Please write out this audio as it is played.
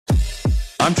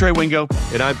I'm Trey Wingo.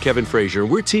 And I'm Kevin Frazier.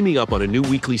 We're teaming up on a new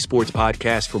weekly sports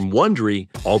podcast from Wondery,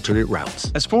 Alternate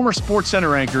Routes. As former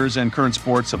SportsCenter anchors and current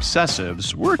sports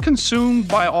obsessives, we're consumed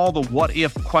by all the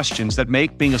what-if questions that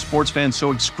make being a sports fan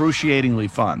so excruciatingly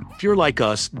fun. If you're like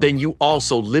us, then you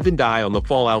also live and die on the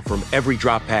fallout from every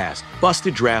drop pass,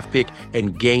 busted draft pick,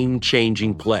 and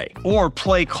game-changing play. Or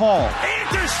play call.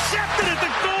 Intercepted at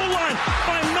the goal line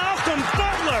by Malcolm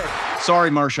Butler. Sorry,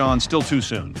 Marshawn, still too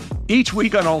soon. Each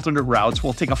week on Alternate Routes,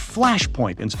 we'll take a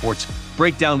flashpoint in sports,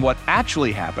 break down what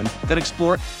actually happened, then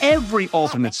explore every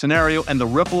alternate scenario and the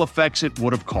ripple effects it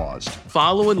would have caused.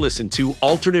 Follow and listen to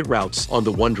Alternate Routes on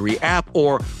the Wondery app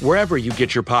or wherever you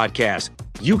get your podcasts.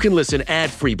 You can listen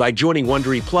ad-free by joining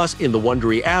Wondery Plus in the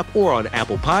Wondery app or on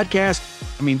Apple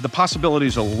Podcasts. I mean, the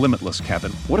possibilities are limitless,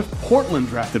 Kevin. What if Portland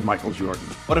drafted Michael Jordan?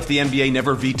 What if the NBA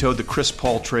never vetoed the Chris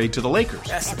Paul trade to the Lakers?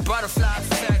 That's a butterfly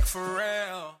effect for real.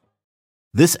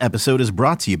 This episode is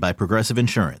brought to you by Progressive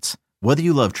Insurance. Whether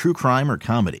you love true crime or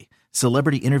comedy,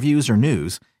 celebrity interviews or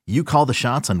news, you call the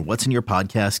shots on what's in your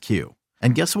podcast queue.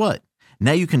 And guess what?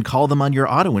 Now you can call them on your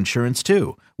auto insurance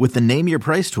too with the Name Your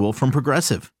Price tool from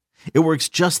Progressive. It works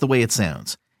just the way it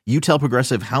sounds. You tell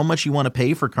Progressive how much you want to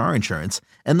pay for car insurance,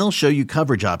 and they'll show you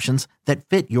coverage options that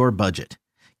fit your budget.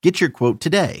 Get your quote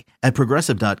today at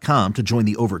Progressive.com to join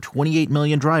the over 28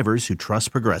 million drivers who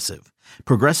trust Progressive.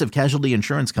 Progressive Casualty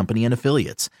Insurance Company and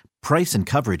Affiliates. Price and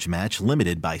coverage match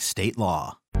limited by state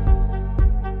law.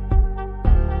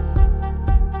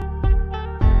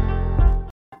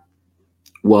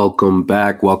 Welcome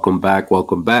back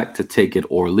to Take It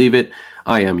or Leave It.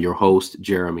 I am your host,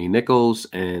 Jeremy Nichols,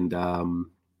 and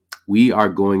we are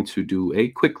going to do a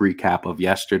quick recap of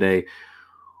yesterday.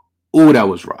 Ooh, that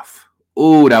was rough.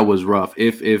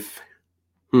 If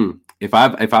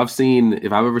I've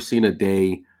ever seen a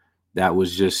day that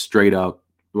was just straight up,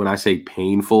 when I say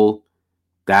painful,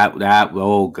 that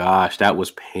oh gosh, that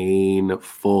was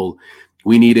painful.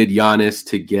 We needed Giannis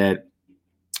to get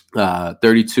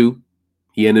 32.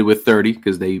 He ended with 30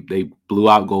 because they blew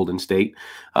out Golden State.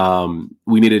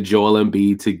 We needed Joel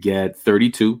Embiid to get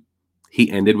 32.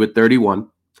 He ended with 31.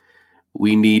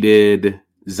 We needed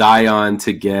Zion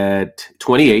to get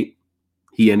 28.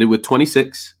 He ended with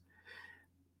 26.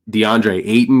 DeAndre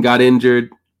Ayton got injured.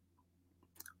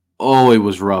 Oh, it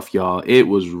was rough, y'all. It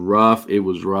was rough. We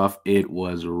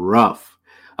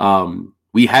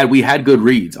had good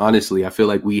reads. Honestly, I feel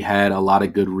like we had a lot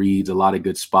of good reads, a lot of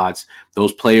good spots.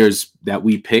 Those players that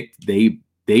we picked, they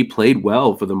played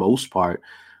well for the most part.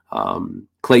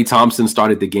 Klay Thompson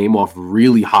started the game off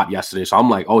really hot yesterday, so I'm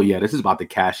like, oh yeah, this is about to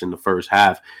cash in the first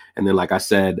half. And then, like I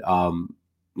said,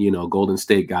 Golden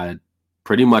State got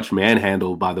pretty much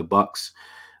manhandled by the Bucks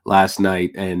last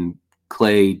night, and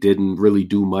Klay didn't really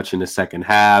do much in the second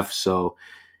half. So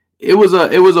it was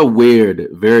a weird,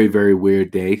 very, very weird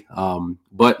day.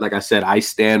 But like I said, I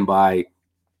stand by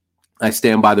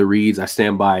the reads. I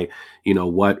stand by,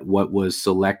 what was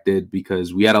selected,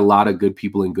 because we had a lot of good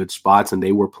people in good spots and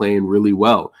they were playing really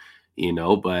well,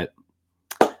 but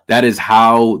that is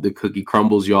how the cookie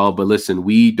crumbles, y'all. But listen,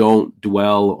 we don't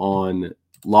dwell on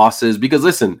losses, because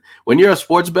listen, when you're a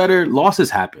sports bettor, losses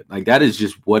happen. Like, that is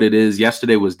just what it is.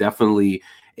 Yesterday was definitely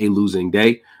a losing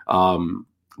day.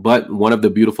 But one of the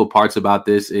beautiful parts about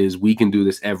this is we can do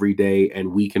this every day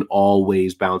and we can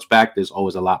always bounce back. There's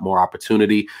always a lot more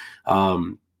opportunity.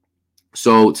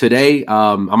 So today,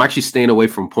 I'm actually staying away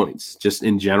from points, just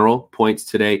in general points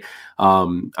today.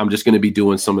 I'm just going to be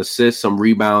doing some assists, some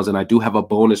rebounds, and I do have a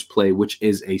bonus play, which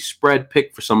is a spread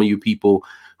pick for some of you people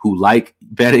who like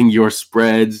betting your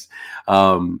spreads.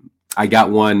 I got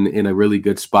one in a really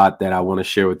good spot that I want to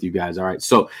share with you guys. All right.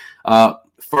 So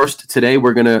first today,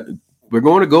 we're going to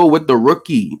go with the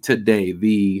rookie today.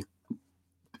 The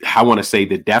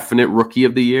definite rookie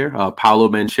of the year, Paolo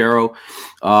Banchero.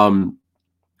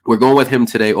 We're going with him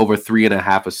today, over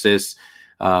 3.5 assists.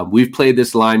 We've played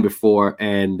this line before,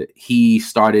 and he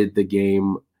started the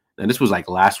game, and this was like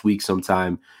last week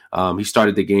sometime. He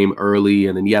started the game early,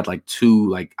 and then he had like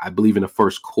two, I believe in the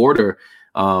first quarter.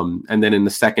 And then in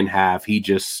the second half, he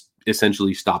just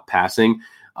essentially stopped passing.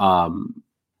 I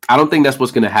don't think that's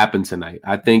what's going to happen tonight.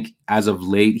 I think as of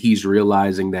late, he's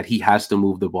realizing that he has to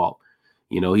move the ball.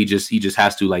 He just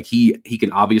has to, he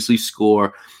can obviously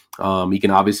score. He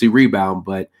can obviously rebound,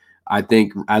 but I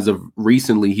think as of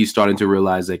recently, he's starting to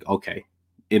realize, okay,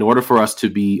 in order for us to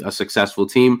be a successful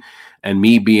team and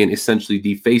me being essentially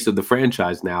the face of the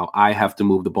franchise now, I have to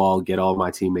move the ball, get all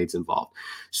my teammates involved.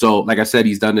 So like I said,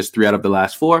 he's done this 3 out of the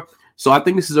last 4. So I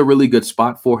think this is a really good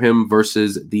spot for him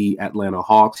versus the Atlanta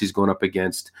Hawks. He's going up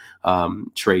against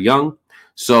Trae Young.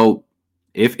 So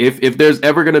If there's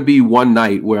ever going to be one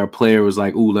night where a player was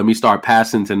like, ooh, let me start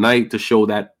passing tonight to show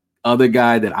that other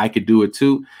guy that I could do it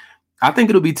too, I think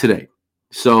it'll be today.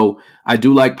 So I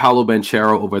do like Paolo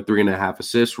Banchero over 3.5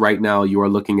 assists. Right now, you are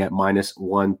looking at minus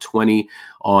 120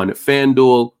 on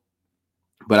FanDuel.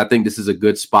 But I think this is a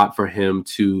good spot for him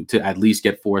to at least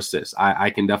get 4 assists. I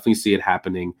can definitely see it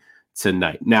happening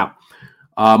tonight. Now,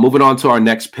 moving on to our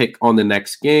next pick on the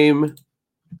next game.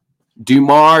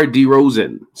 DeMar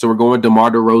DeRozan. So we're going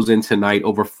DeMar DeRozan tonight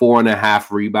over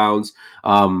 4.5 rebounds.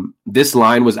 This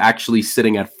line was actually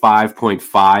sitting at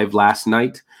 5.5 last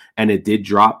night, and it did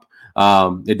drop.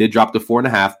 It did drop to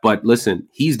 4.5. But listen,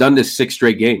 he's done this 6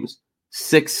 straight games.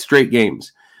 6 straight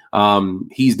games.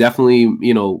 He's definitely,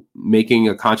 making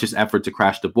a conscious effort to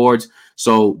crash the boards.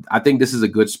 So I think this is a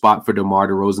good spot for DeMar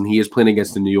DeRozan. He is playing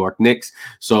against the New York Knicks.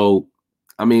 So,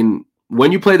 I mean,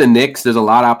 when you play the Knicks, there's a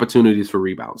lot of opportunities for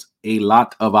rebounds, a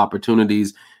lot of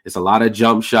opportunities. It's a lot of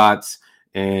jump shots.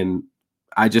 And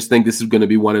I just think this is going to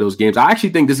be one of those games. I actually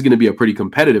think this is going to be a pretty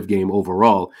competitive game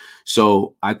overall.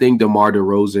 So I think DeMar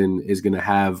DeRozan is going to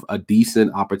have a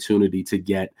decent opportunity to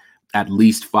get at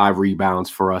least 5 rebounds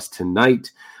for us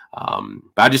tonight.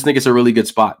 But I just think it's a really good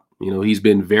spot. He's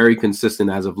been very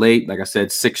consistent as of late. Like I said,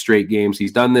 6 straight games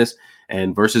he's done this.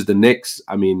 And versus the Knicks,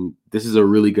 I mean, this is a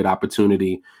really good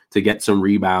opportunity to get some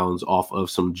rebounds off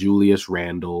of some Julius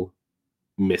Randle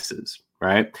misses,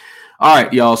 right? All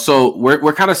right, y'all. So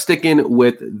we're kind of sticking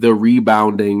with the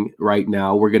rebounding right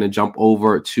now. We're going to jump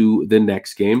over to the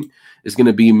next game. It's going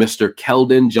to be Mr.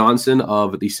 Keldon Johnson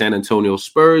of the San Antonio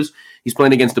Spurs. He's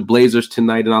playing against the Blazers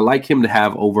tonight, and I like him to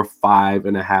have over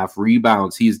 5.5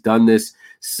 rebounds. He's done this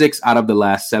 6 out of the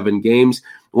last 7 games.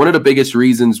 One of the biggest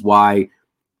reasons why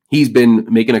he's been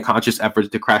making a conscious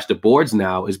effort to crash the boards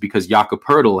now is because Jakob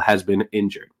Poeltl has been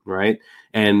injured, right?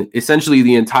 And essentially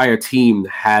the entire team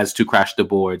has to crash the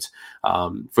boards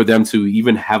for them to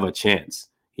even have a chance.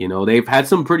 They've had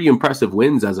some pretty impressive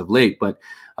wins as of late, but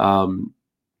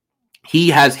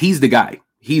he's the guy.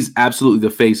 He's absolutely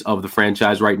the face of the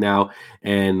franchise right now.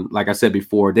 And like I said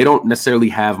before, they don't necessarily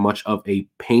have much of a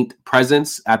paint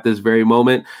presence at this very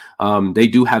moment. They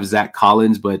do have Zach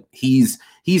Collins, but he's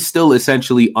still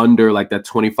essentially under like that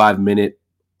 25-minute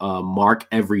mark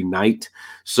every night.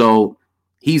 So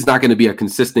he's not going to be a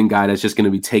consistent guy that's just going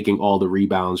to be taking all the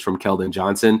rebounds from Keldon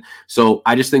Johnson. So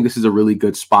I just think this is a really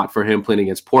good spot for him playing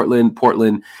against Portland.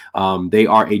 Portland, they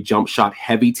are a jump shot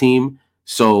heavy team.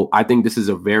 So I think this is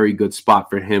a very good spot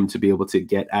for him to be able to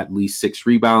get at least 6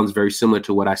 rebounds, very similar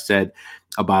to what I said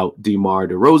about DeMar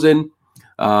DeRozan.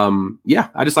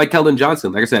 I just like Keldon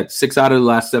Johnson. Like I said, 6 out of the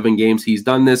last 7 games he's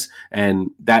done this, and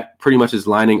that pretty much is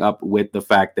lining up with the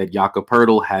fact that Jakob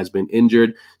Poeltl has been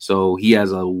injured. So he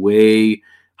has a way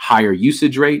higher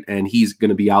usage rate, and he's going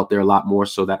to be out there a lot more.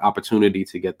 So that opportunity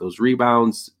to get those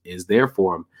rebounds is there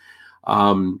for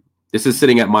him. This is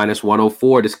sitting at minus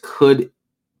 104. This could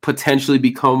potentially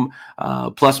become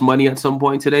plus money at some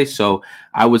point today. So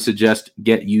I would suggest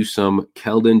get you some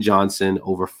Keldon Johnson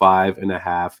over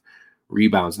 5.5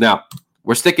 rebounds. Now,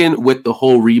 we're sticking with the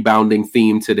whole rebounding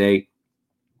theme today.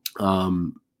 We're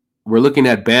looking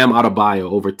at Bam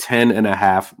Adebayo over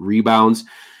 10.5 rebounds.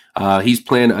 He's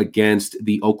playing against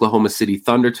the Oklahoma City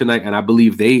Thunder tonight, and I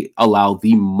believe they allow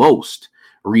the most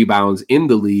rebounds in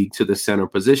the league to the center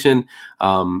position.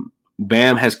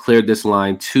 Bam has cleared this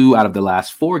line 2 out of the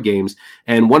last 4 games.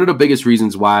 And one of the biggest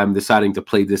reasons why I'm deciding to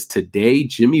play this today,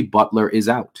 Jimmy Butler is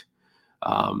out.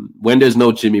 When there's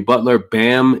no Jimmy Butler,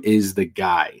 Bam is the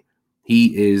guy.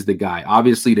 He is the guy.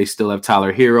 Obviously, they still have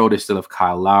Tyler Hero. They still have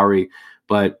Kyle Lowry.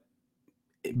 But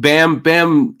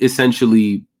Bam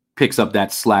essentially picks up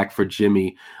that slack for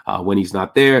Jimmy when he's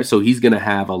not there. So he's going to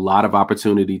have a lot of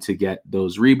opportunity to get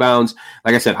those rebounds.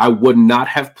 Like I said, I would not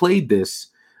have played this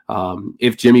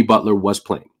if Jimmy Butler was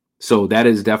playing. So that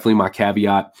is definitely my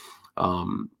caveat.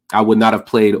 I would not have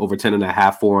played over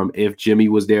 10.5 for him if Jimmy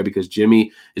was there, because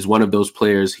Jimmy is one of those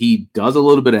players. He does a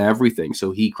little bit of everything.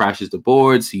 So he crashes the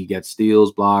boards, he gets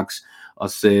steals, blocks,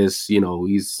 assists.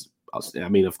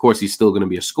 Of course, he's still going to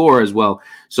be a scorer as well.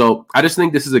 So I just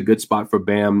think this is a good spot for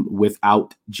Bam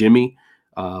without Jimmy.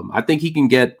 I think he can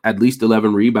get at least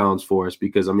 11 rebounds for us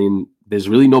because, there's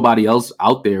really nobody else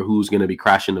out there who's going to be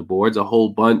crashing the boards, a whole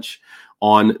bunch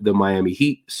on the Miami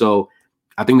Heat. So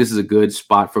I think this is a good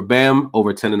spot for Bam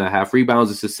over 10.5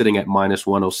 rebounds. This is sitting at minus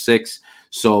 106.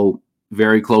 So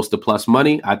very close to plus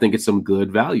money. I think it's some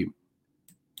good value.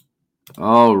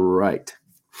 All right.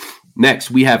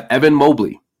 Next, we have Evan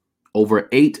Mobley over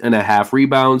 8.5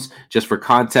 rebounds. Just for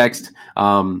context,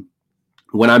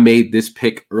 when I made this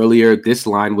pick earlier, this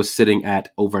line was sitting at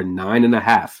over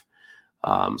 9.5.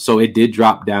 So it did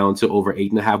drop down to over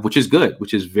 8.5, which is good,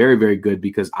 which is very, very good,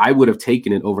 because I would have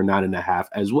taken it over 9.5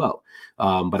 as well.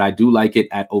 But I do like it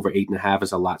at over 8.5.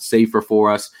 It's a lot safer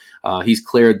for us. He's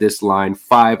cleared this line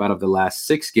 5 out of the last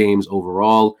 6 games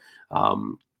overall.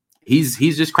 He's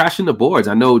just crashing the boards.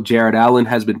 I know Jared Allen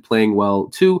has been playing well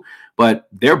too, but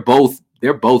they're both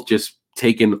just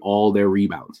taking all their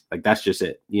rebounds. Like, that's just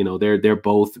it. You know, they're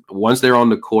both, once they're on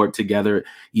the court together,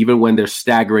 even when they're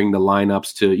staggering the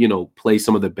lineups to, you know, play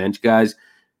some of the bench guys,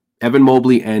 Evan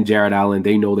Mobley and Jared Allen,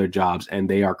 they know their jobs and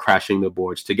they are crashing the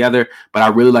boards together. But I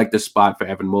really like the spot for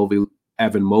Evan Mobley.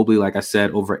 Evan Mobley, like I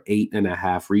said, over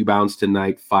 8.5 rebounds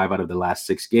tonight, 5 out of the last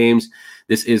 6 games.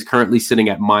 This is currently sitting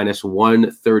at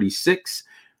 -136,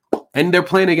 and they're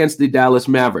playing against the Dallas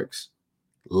Mavericks.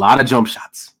 A lot of jump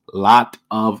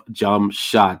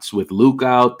shots with Luka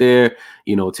out there,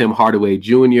 you know, Tim Hardaway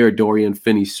Jr., Dorian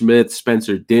Finney-Smith,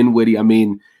 Spencer Dinwiddie. I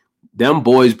mean, them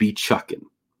boys be chucking,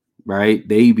 right?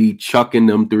 They be chucking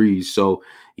them threes. So,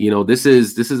 you know, this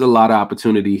is a lot of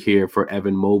opportunity here for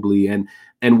Evan Mobley. And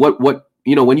what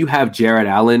you know, when you have Jared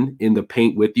Allen in the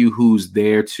paint with you, who's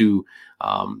there to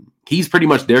he's pretty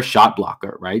much their shot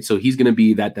blocker, right? So he's going to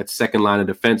be that second line of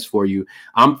defense for you.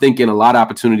 I'm thinking a lot of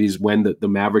opportunities when the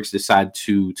Mavericks decide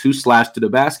to slash to the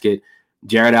basket.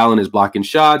 Jared Allen is blocking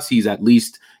shots. He's at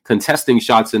least contesting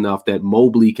shots enough that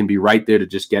Mobley can be right there to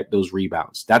just get those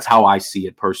rebounds. That's how I see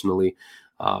it personally.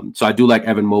 So I do like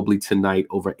Evan Mobley tonight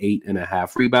over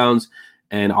 8.5 rebounds.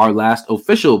 And our last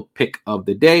official pick of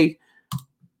the day,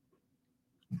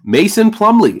 Mason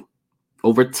Plumlee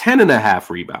over 10.5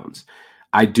 rebounds.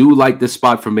 I do like this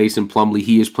spot for Mason Plumlee.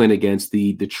 He is playing against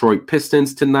the Detroit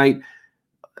Pistons tonight.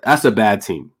 That's a bad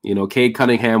team. You know, Cade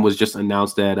Cunningham was just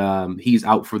announced that he's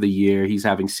out for the year. He's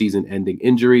having season-ending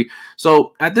injury.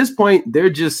 So at this point,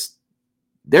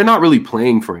 they're not really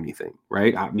playing for anything,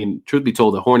 right? I mean, truth be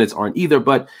told, the Hornets aren't either,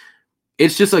 but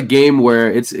it's just a game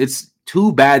where it's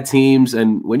two bad teams.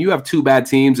 And when you have two bad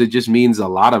teams, it just means a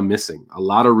lot of missing, a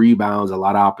lot of rebounds, a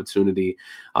lot of opportunity.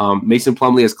 Mason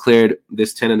Plumlee has cleared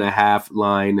this 10.5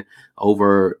 line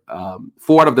over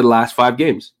 4 out of the last 5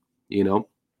 games, you know?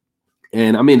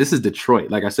 And I mean, this is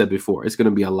Detroit. Like I said before, it's going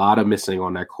to be a lot of missing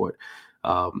on that court.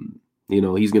 You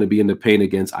know, he's going to be in the paint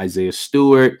against Isaiah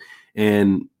Stewart.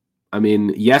 And I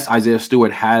mean, yes, Isaiah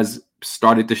Stewart has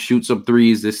started to shoot some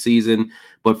threes this season,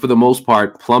 but for the most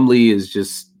part, Plumlee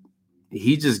is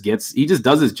he just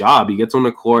does his job. He gets on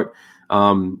the court.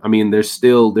 I mean, there's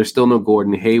still no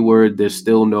Gordon Hayward. There's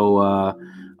still no,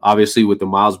 obviously with the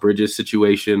Miles Bridges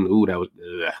situation. Ooh, that was,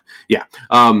 yeah.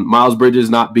 Miles Bridges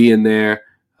not being there.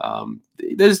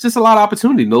 There's just a lot of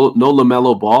opportunity. No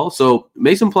LaMelo Ball. So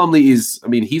Mason Plumlee he's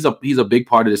a big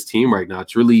part of this team right now.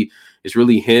 It's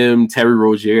really him, Terry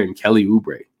Rozier, and Kelly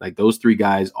Oubre. Like, those 3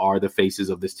 guys are the faces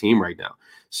of this team right now.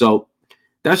 So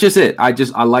that's just it. I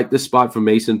like this spot for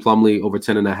Mason Plumlee over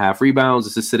 10.5 rebounds.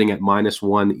 This is sitting at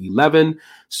 -111.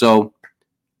 So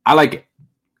I like it.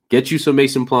 Get you some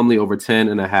Mason Plumlee over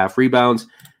 10.5 rebounds.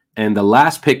 And the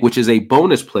last pick, which is a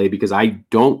bonus play because I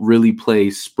don't really play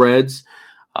spreads.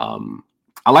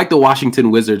 I like the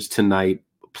Washington Wizards tonight,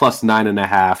 plus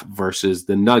 9.5 versus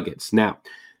the Nuggets. Now,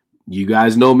 you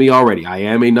guys know me already. I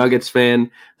am a Nuggets fan.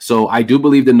 So I do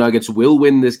believe the Nuggets will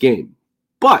win this game.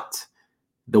 But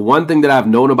the one thing that I've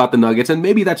known about the Nuggets, and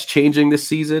maybe that's changing this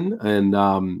season, and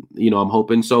you know, I'm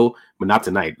hoping so, but not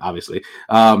tonight, obviously.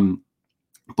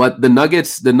 But the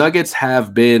Nuggets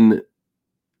have been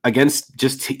against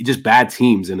just bad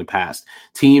teams in the past,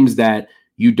 teams that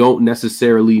you don't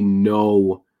necessarily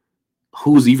know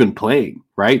who's even playing,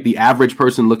 right? The average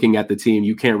person looking at the team,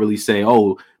 you can't really say,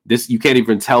 oh, you can't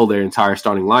even tell their entire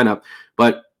starting lineup.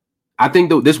 But I think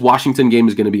this Washington game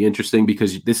is going to be interesting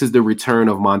because this is the return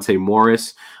of Monte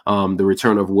Morris, the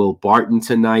return of Will Barton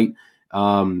tonight.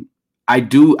 I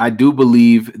do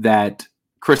believe that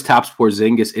Kristaps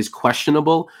Porzingis is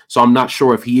questionable, so I'm not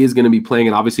sure if he is going to be playing,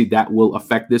 and obviously that will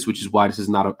affect this, which is why this is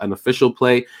not an official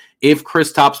play. If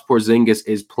Kristaps Porzingis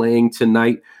is playing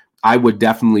tonight, I would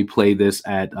definitely play this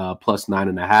at plus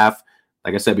 9.5.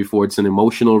 Like I said before, it's an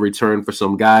emotional return for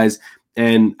some guys,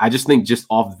 and I just think just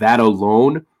off that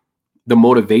alone, the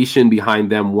motivation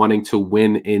behind them wanting to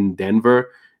win in Denver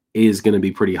is going to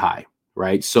be pretty high,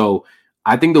 right? So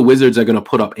I think the Wizards are going to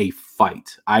put up a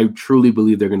fight. I truly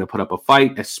believe they're going to put up a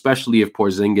fight, especially if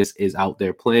Porzingis is out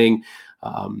there playing.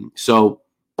 So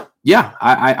yeah,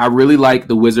 I really like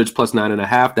the Wizards plus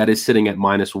 9.5. That is sitting at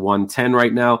 -110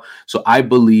 right now. So I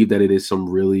believe that it is some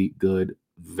really good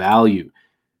value.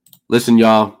 Listen,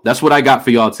 y'all, that's what I got for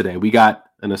y'all today. We got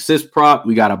an assist prop,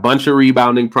 we got a bunch of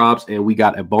rebounding props, and we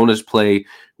got a bonus play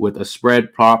with a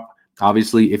spread prop.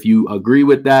 Obviously, if you agree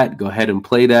with that, go ahead and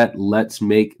play that. Let's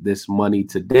make this money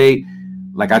today.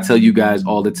 Like I tell you guys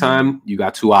all the time, you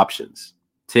got two options.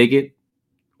 Take it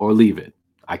or leave it.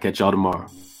 I catch y'all tomorrow.